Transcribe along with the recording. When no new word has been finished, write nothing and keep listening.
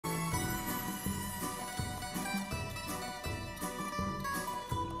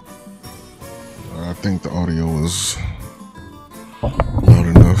think the audio is loud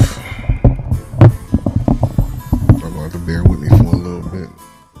enough. I'm going to have to bear with me for a little bit.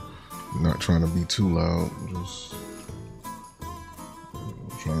 I'm not trying to be too loud, just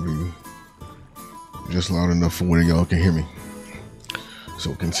trying to be just loud enough for where y'all can hear me.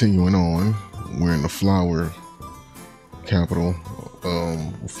 So continuing on, we're in the flower capital,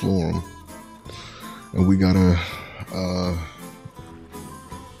 Florum, and we gotta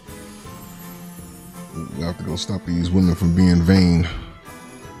we have to go stop these women from being vain.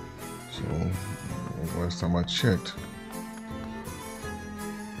 So last time I checked,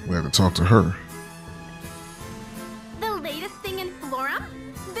 we had to talk to her. The latest thing in Florum?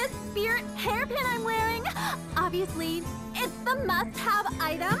 This spirit hairpin I'm wearing? Obviously, it's the must-have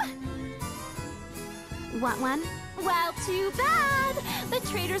item. Want one? Well, too bad. The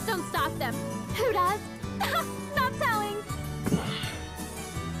traders don't stock them. Who does? Not telling.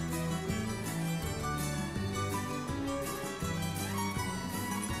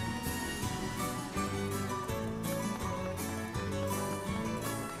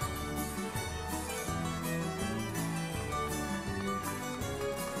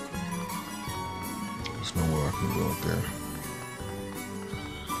 There's nowhere I can go up there.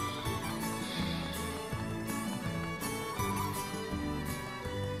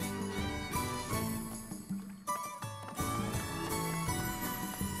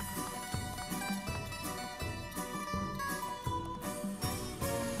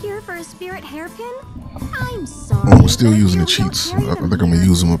 Here for a spirit hairpin? I'm sorry. Oh, we're still using the cheats. I think I'm gonna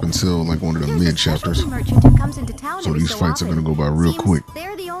use them up until like one of the mid chapters. So these fights are gonna go by real quick.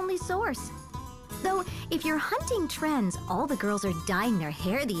 They're the only source. Though, if you're hunting trends, all the girls are dyeing their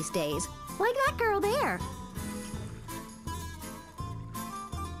hair these days. Like that girl there.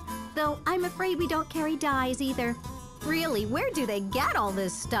 Though, I'm afraid we don't carry dyes either. Really, where do they get all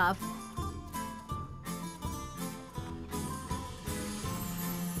this stuff?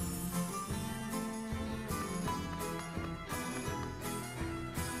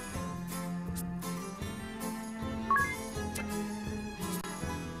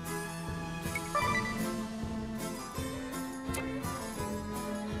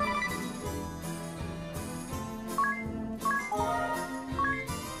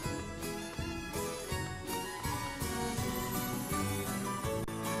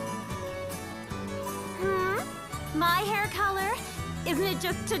 My hair color? Isn't it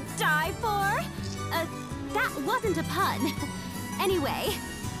just to die for? That wasn't a pun. Anyway,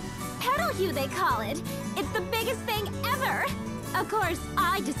 petal hue they call it. It's the biggest thing ever. Of course,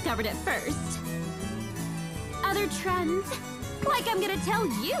 I discovered it first. Other trends? Like I'm gonna tell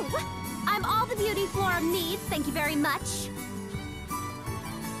you. I'm all the beauty Florum needs, thank you very much.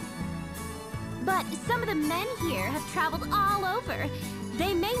 But some of the men here have traveled all over.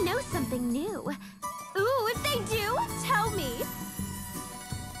 They may know something new. Ooh, if they do, tell me.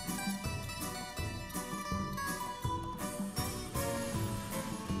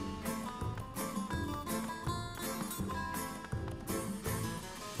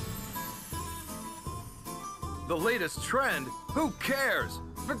 The latest trend? Who cares?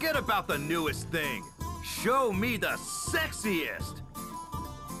 Forget about the newest thing. Show me the sexiest.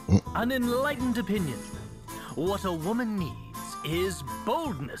 An enlightened opinion. What a woman needs is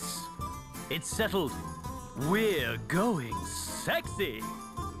boldness. It's settled. We're going sexy.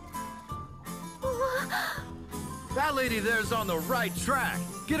 That lady there's on the right track.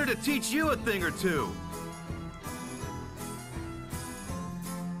 Get her to teach you a thing or two.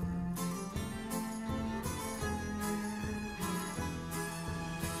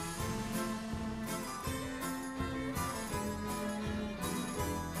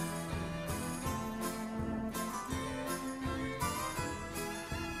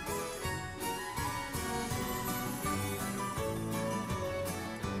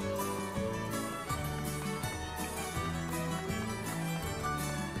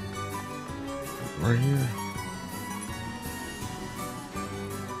 Right here.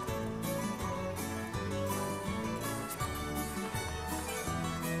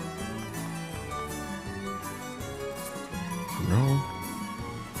 No.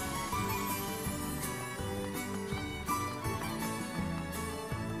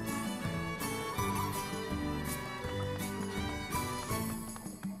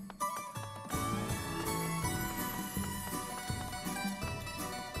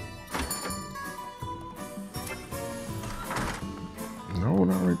 No,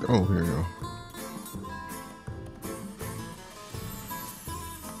 not right there. Oh, here you go.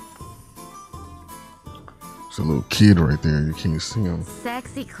 It's a little kid right there. You can't see him.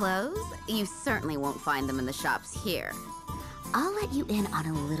 Sexy clothes? You certainly won't find them in the shops here. I'll let you in on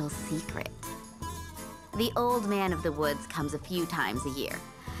a little secret. The old man of the woods comes a few times a year.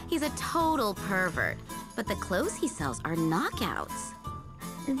 He's a total pervert, but the clothes he sells are knockouts.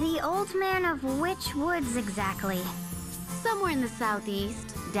 The old man of which woods exactly? Somewhere in the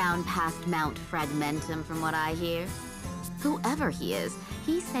southeast, down past Mount Fragmentum from what I hear. Whoever he is,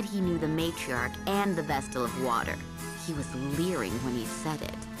 he said he knew the matriarch and the Vestal of Water. He was leering when he said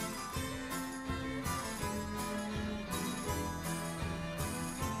it.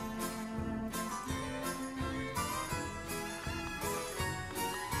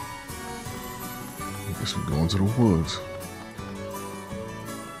 I guess we're going to the woods.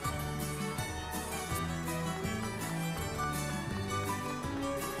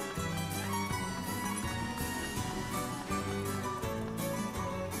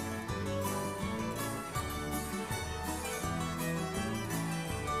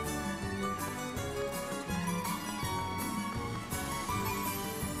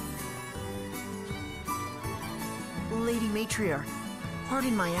 Lady Matriarch,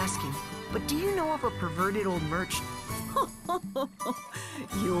 pardon my asking, but do you know of a perverted old merchant?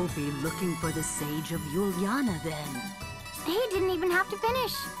 You'll be looking for the Sage of Juliana then. He didn't even have to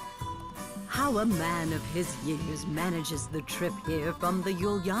finish. How a man of his years manages the trip here from the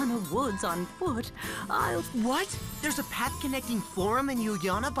Juliana woods on foot, What? There's a path connecting Florum and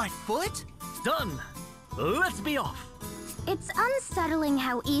Juliana by foot? Done! Let's be off! It's unsettling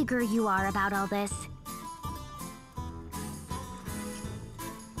how eager you are about all this.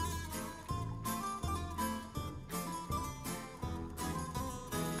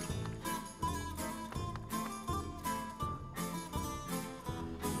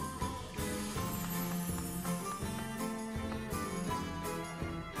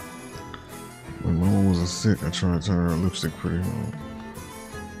 When Mama wasn't sick, I tried to turn her lipstick pretty on.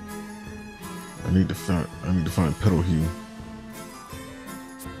 I need to find Petal Hue.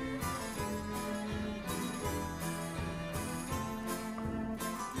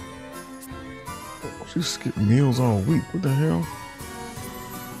 She skipped meals all week. What the hell?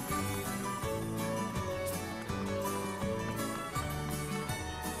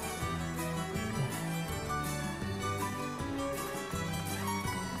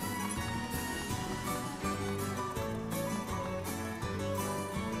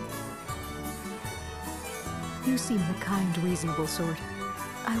 You seem the kind, reasonable sort.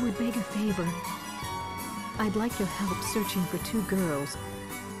 I would beg a favor. I'd like your help searching for two girls,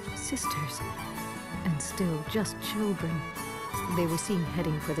 sisters, and still just children. They were seen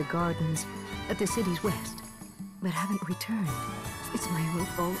heading for the gardens at the city's west, but haven't returned. It's my own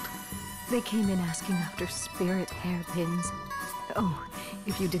fault. They came in asking after spirit hairpins. Oh,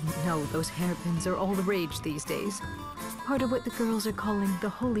 if you didn't know, those hairpins are all the rage these days. Part of what the girls are calling the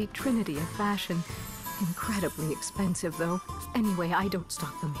Holy Trinity of fashion. Incredibly expensive, though. Anyway, I don't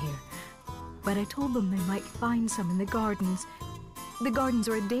stock them here. But I told them they might find some in the gardens. The gardens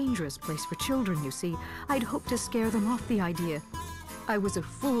are a dangerous place for children, you see. I'd hoped to scare them off the idea. I was a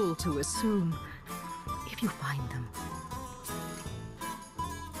fool to assume. If you find them.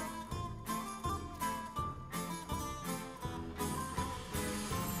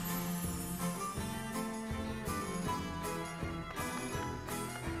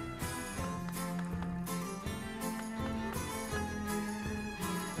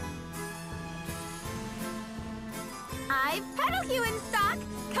 I've Petal Hue in stock.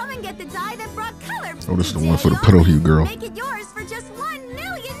 Come and get the dye that brought color. Oh, this is the one for the Petal Hue girl. Make it yours for just 1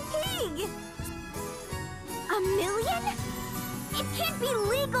 million pig. A million? It can't be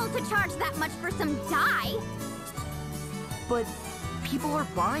legal to charge that much for some dye. But people are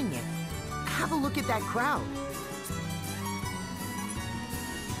buying it. Have a look at that crowd.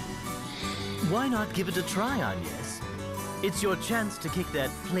 Why not give it a try, Agnes? It's your chance to kick that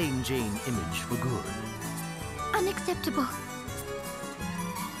plain Jane image for good. Unacceptable.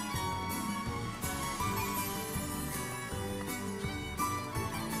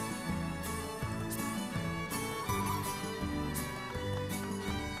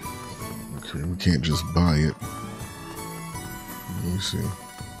 Okay, we can't just buy it. Let me see.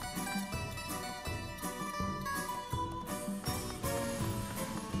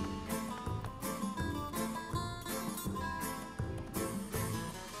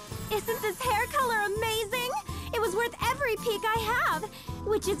 Isn't this hair color amazing? It was worth every peak I have,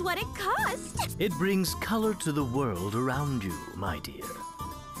 which is what it cost. It brings color to the world around you, my dear.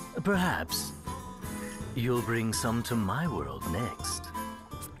 Perhaps you'll bring some to my world next.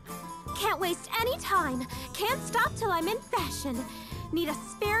 Can't waste any time. Can't stop till I'm in fashion. Need a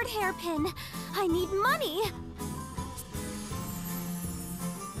spared hairpin. I need money.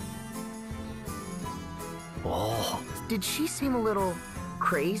 Oh, Did she seem a little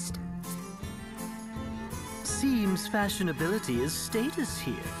crazed? seems fashionability is status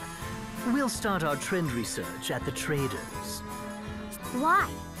here. We'll start our trend research at the traders. Why?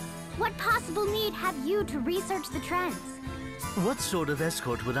 What possible need have you to research the trends? What sort of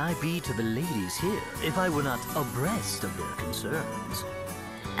escort would I be to the ladies here if I were not abreast of their concerns?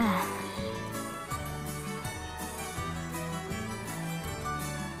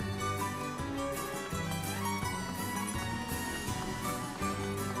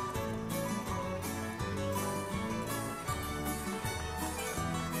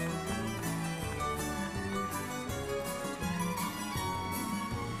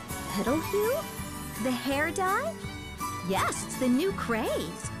 Petal hue? The hair dye? Yes, it's the new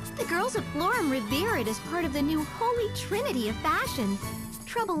craze. The girls at Florum revere it as part of the new holy trinity of fashion.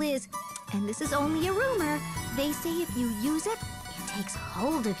 Trouble is, and this is only a rumor, they say if you use it, it takes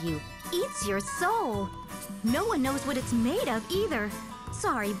hold of you, eats your soul. No one knows what it's made of either.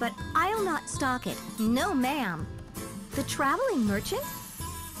 Sorry, but I'll not stock it. No, ma'am. The traveling merchant?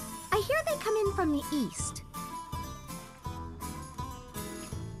 I hear they come in from the east.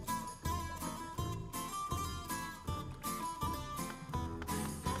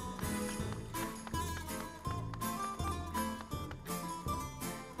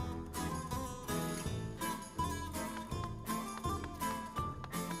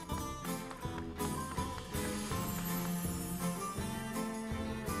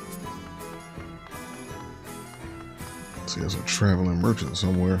 See, there's a traveling merchant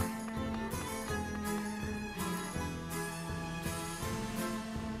somewhere.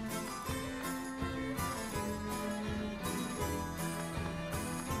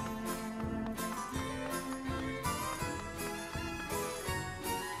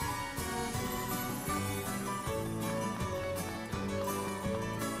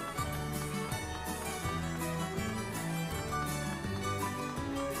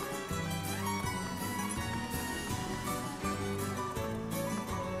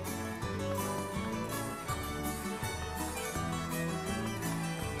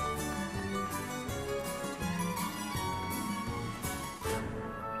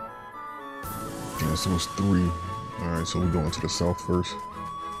 Yeah, so it's 3. Alright, so we're going to the south first.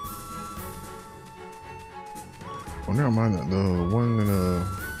 Oh, never mind. The one in the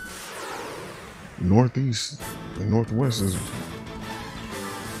northeast and northwest is.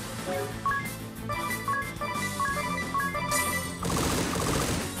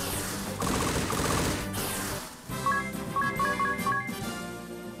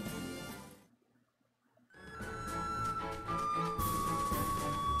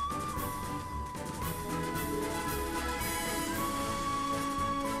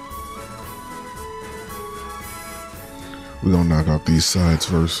 We're gonna knock out these sides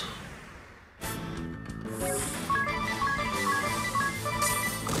first.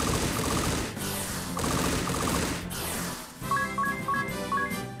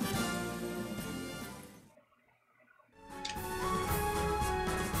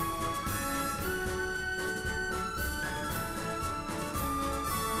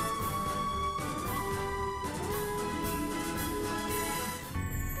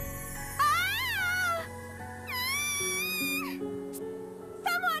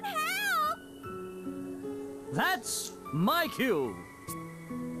 That's my cue!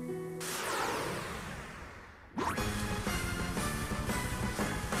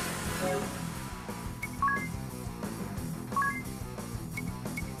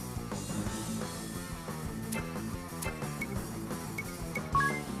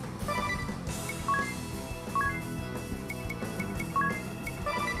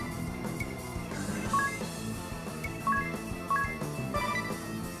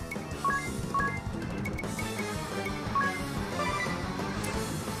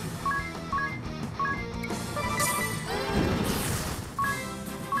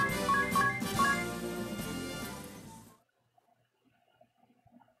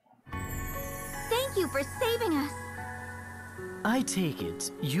 Thank you for saving us. I take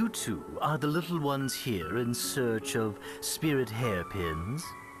it you two are the little ones here in search of spirit hairpins?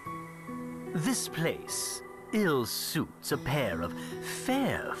 This place ill suits a pair of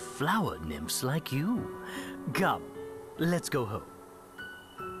fair flower nymphs like you. Come, let's go home.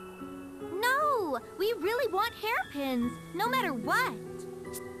 No, we really want hairpins, no matter what.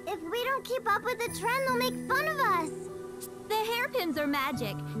 If we don't keep up with the trend, they'll make fun of us. The hairpins are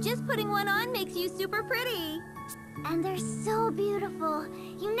magic. Just putting one on makes you super pretty. And they're so beautiful.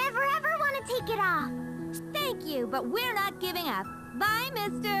 You never ever want to take it off. Thank you, but we're not giving up. Bye,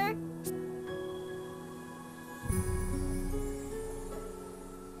 mister.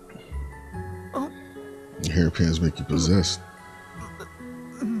 Oh, Hairpins make you possessed.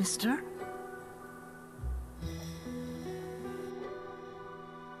 mister?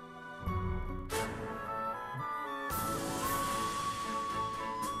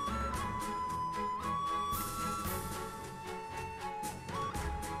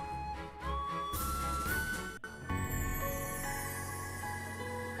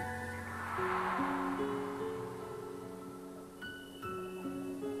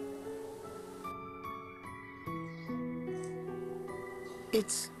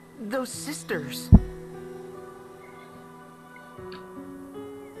 It's those sisters.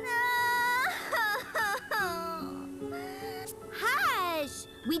 Hush!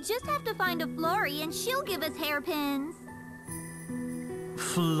 We just have to find a Florrie and she'll give us hairpins.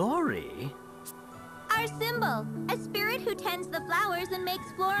 Florrie? Our symbol, a spirit who tends the flowers and makes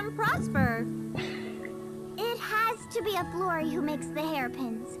Florum prosper. It has to be a Florrie who makes the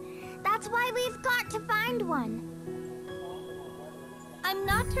hairpins. That's why we've got to find one. I'm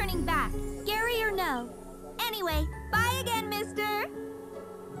not turning back, scary or no. Anyway, bye again, mister.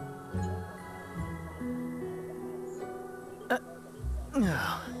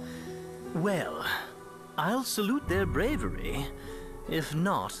 Well, I'll salute their bravery, if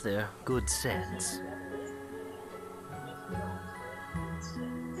not their good sense.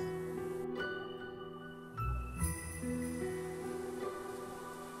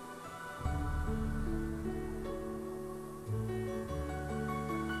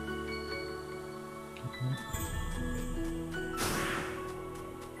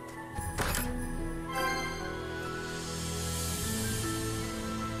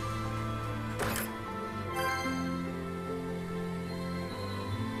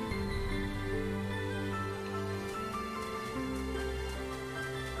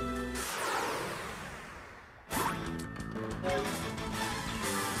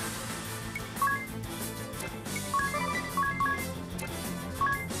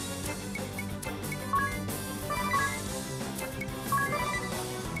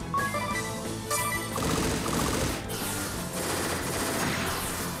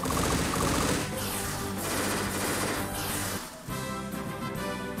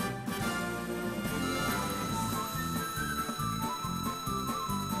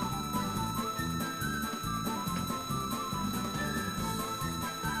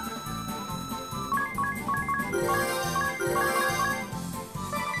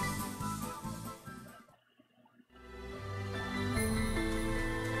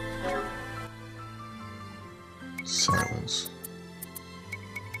 Silence.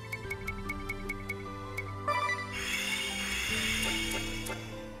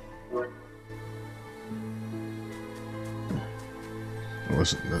 Oh,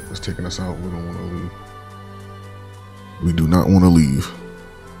 it's taking us out. We don't want to leave. We do not want to leave.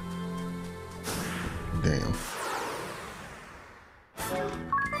 Damn.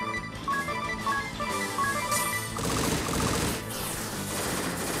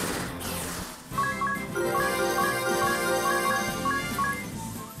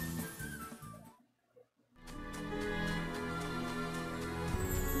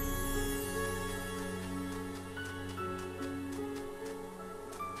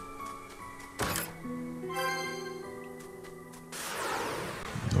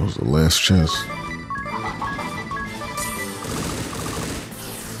 That was the last chance.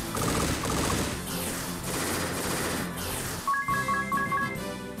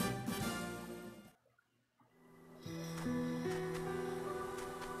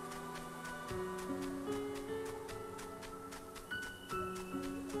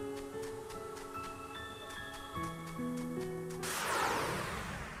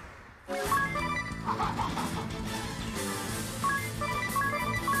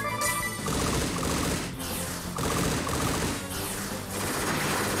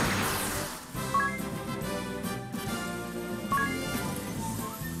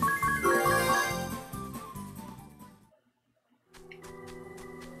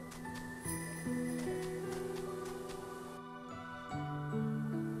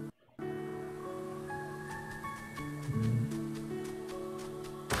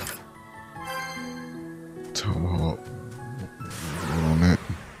 Tomahawk. On that.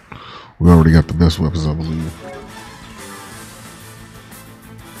 We already got the best weapons, I believe.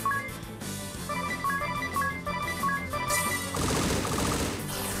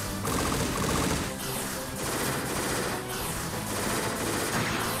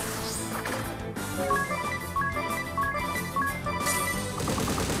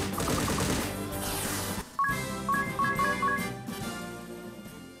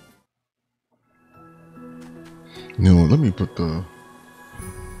 You know, let me put the,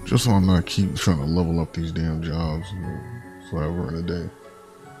 just so I'm not keep trying to level up these damn jobs forever in a day.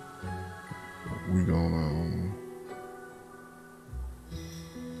 We gonna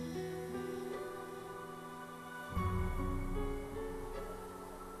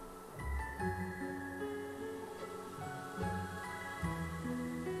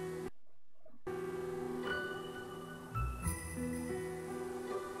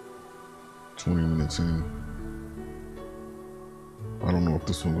 $20 in. I don't know if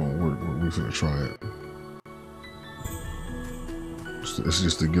this one's gonna work, but we're gonna try it. It's It's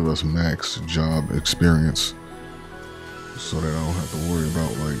just to give us max job experience, so that I don't have to worry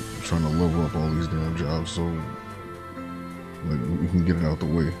about like trying to level up all these damn jobs. So like we can get it out the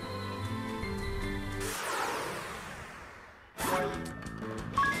way.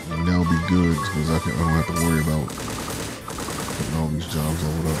 And that'll be good because I don't have to worry about getting all these jobs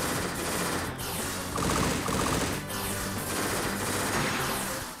leveled up.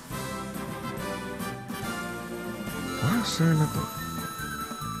 Why is saying that?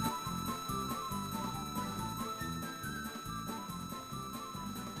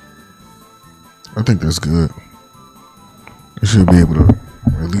 I think that's good. They should be able to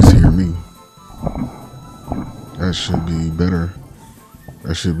at least hear me. That should be better.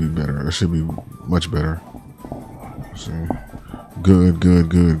 That should be better. That should be much better. See, good.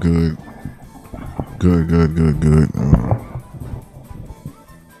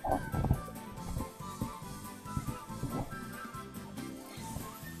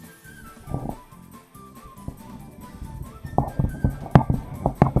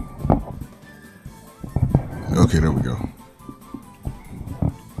 Okay, there we go.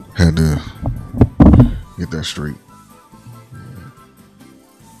 Had to get that straight.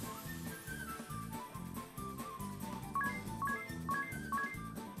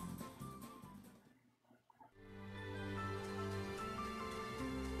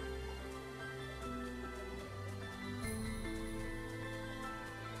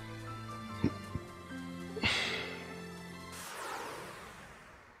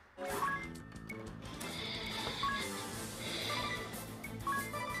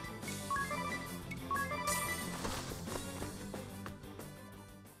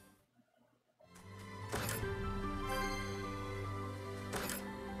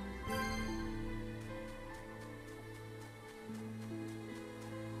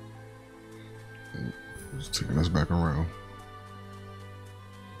 It's taking us back around.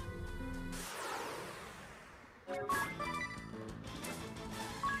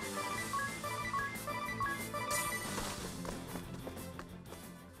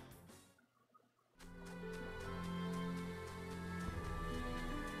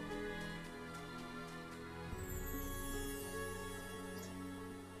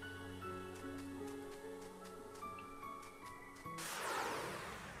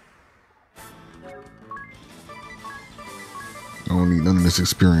 I don't need none of this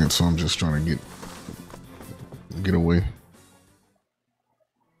experience, so I'm just trying to get away.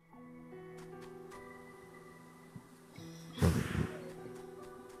 I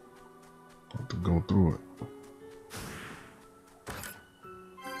have to go through it.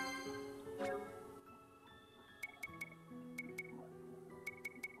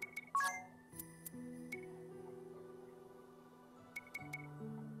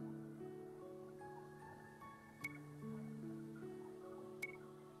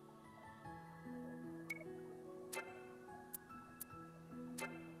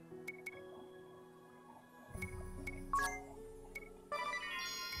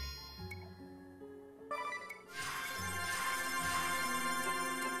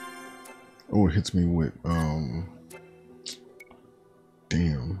 Oh, it hits me with,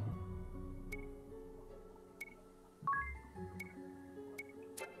 damn.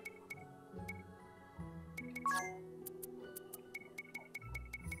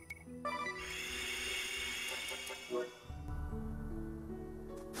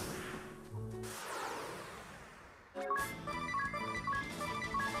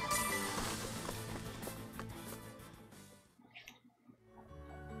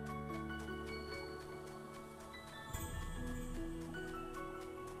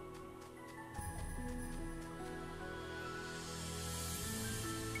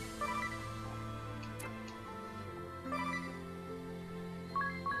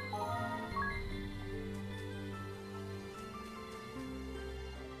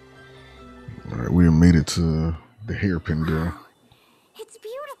 We have made it to the hairpin girl. It's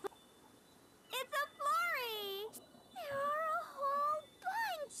beautiful. It's a flurry. There are a whole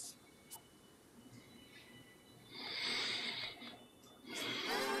bunch.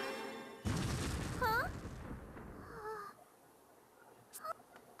 Huh?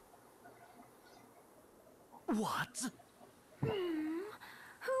 What? Who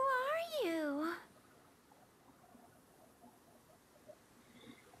are you?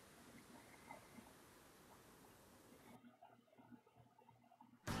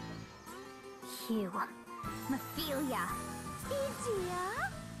 You, Mephilia. Edea?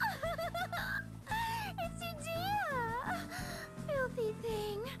 It's Edea! Filthy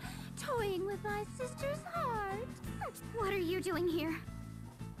thing, toying with my sister's heart. What are you doing here?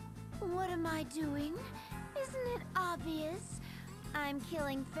 What am I doing? Isn't it obvious? I'm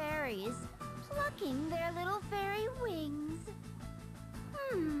killing fairies, plucking their little fairy wings.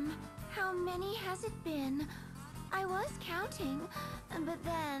 How many has it been? I was counting, but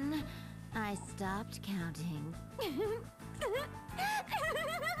then I stopped counting.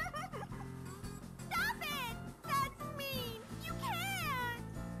 Stop it! That's mean! You can't!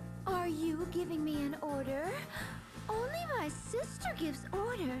 Are you giving me an order? Only my sister gives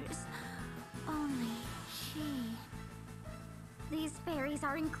orders. Only she. These fairies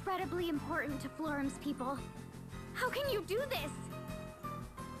are incredibly important to Florum's people. How can you do this?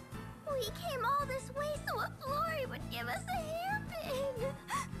 We came all this way so a Flory would give us a hairpin.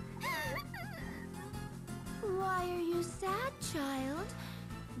 Why are you sad, child?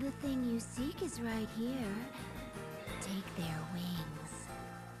 The thing you seek is right here. Take their wings.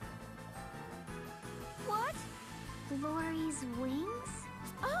 What? Flory's wings?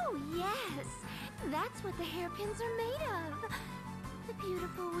 Oh, yes! That's what the hairpins are made of. The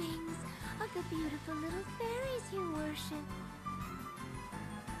beautiful wings of the beautiful little fairies you worship.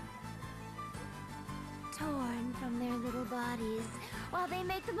 Torn from their little bodies while they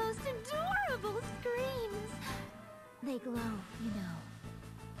make the most adorable screams. They glow, you know.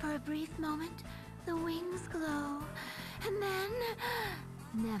 For a brief moment, the wings glow, and then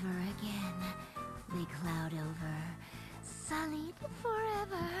never again. They cloud over, sullied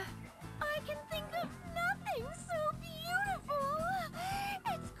forever. I can think of nothing so beautiful.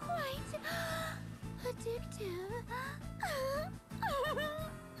 It's quite addictive.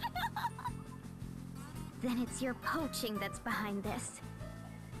 Then it's your poaching that's behind this.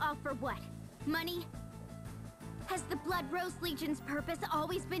 All for what? Money? Has the Blood Rose Legion's purpose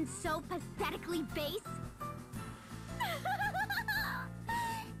always been so pathetically base?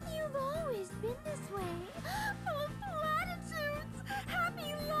 You've always been this way. Full of platitudes,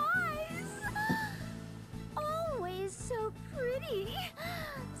 happy lies. Always so pretty.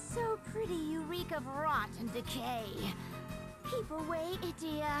 So pretty you reek of rot and decay. Keep away,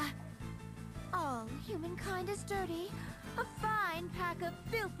 Idia. All humankind is dirty. A fine pack of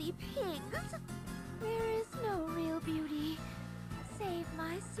filthy pigs. There is no real beauty, save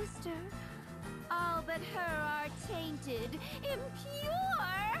my sister. All but her are tainted, impure.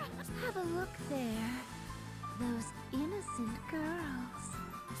 Have a look there. Those innocent girls.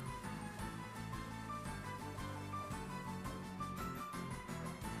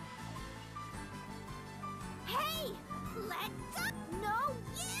 Hey! Let go! No,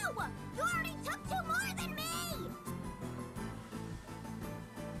 you! You already took two more than me!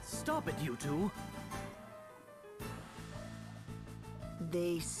 Stop it, you two!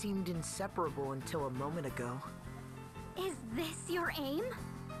 They seemed inseparable until a moment ago. Is this your aim?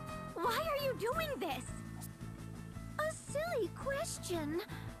 Why are you doing this? A silly question.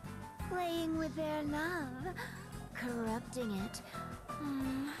 Playing with their love, corrupting it.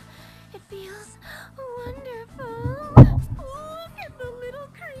 It feels wonderful. Look at the little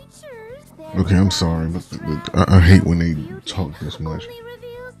creatures. Okay, I'm sorry, but I hate when they talk this much. Only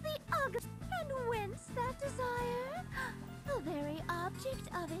reveals the ugly. And whence that desire? The very object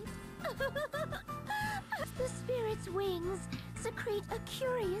of it. The spirit's wings secrete a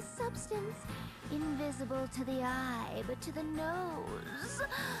curious substance, invisible to the eye, but to the nose.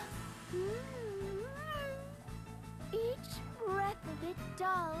 Each breath of it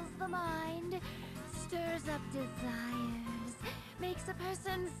dulls the mind, stirs up desires, makes a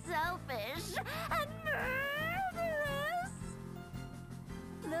person selfish and murderous.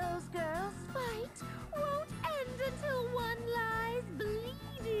 Those girls' fight won't end until one lies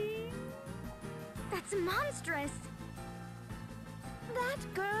bleeding. That's monstrous. That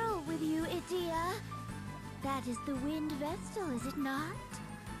girl with you, Idia. That is the Wind Vestal, is it not?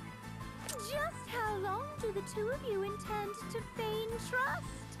 Just how long do the two of you intend to feign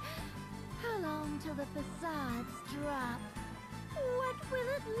trust? How long till the facades drop? What will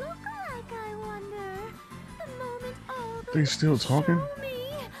it look like, I wonder? The moment all They still talking? show me.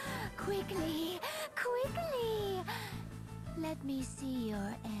 Quickly, quickly. Let me see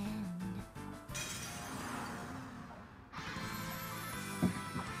your end.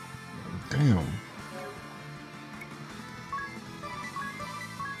 Damn.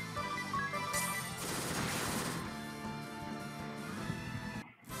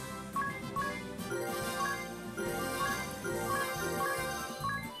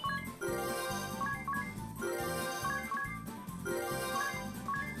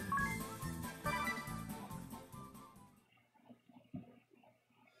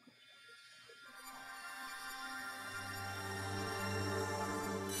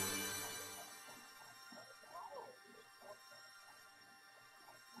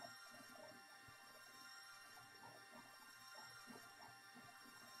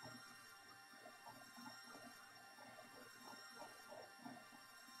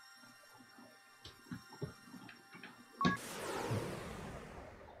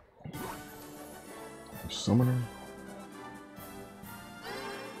 Summoner.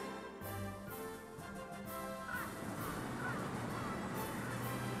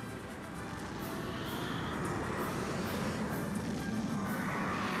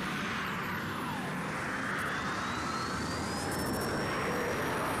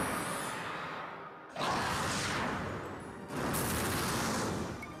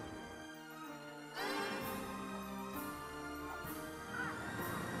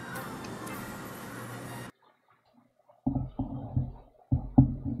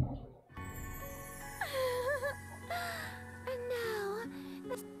 And now,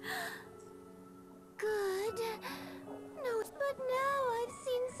 good. No, but now I've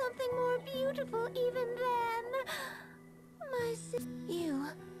seen something more beautiful even then. You,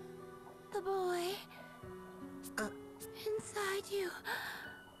 the boy, inside you,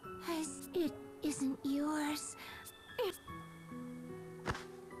 it isn't yours.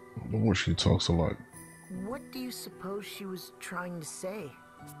 Boy, she talks a lot. What do you suppose she was trying to say?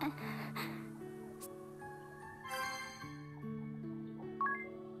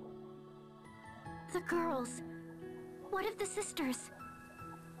 The girls. What of the sisters?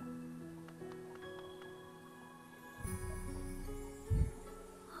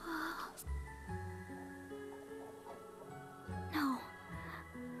 No.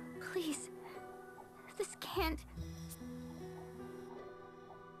 Please. This can't.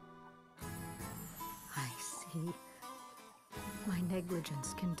 I see. My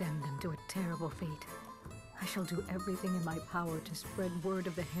negligence condemned them to a terrible fate. I shall do everything in my power to spread word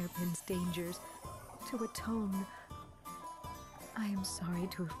of the hairpin's dangers, to atone. I am sorry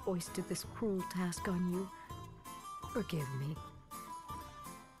to have foisted this cruel task on you. Forgive me.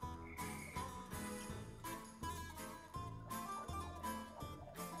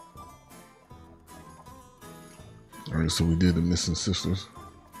 Alright, so we did the missing sisters.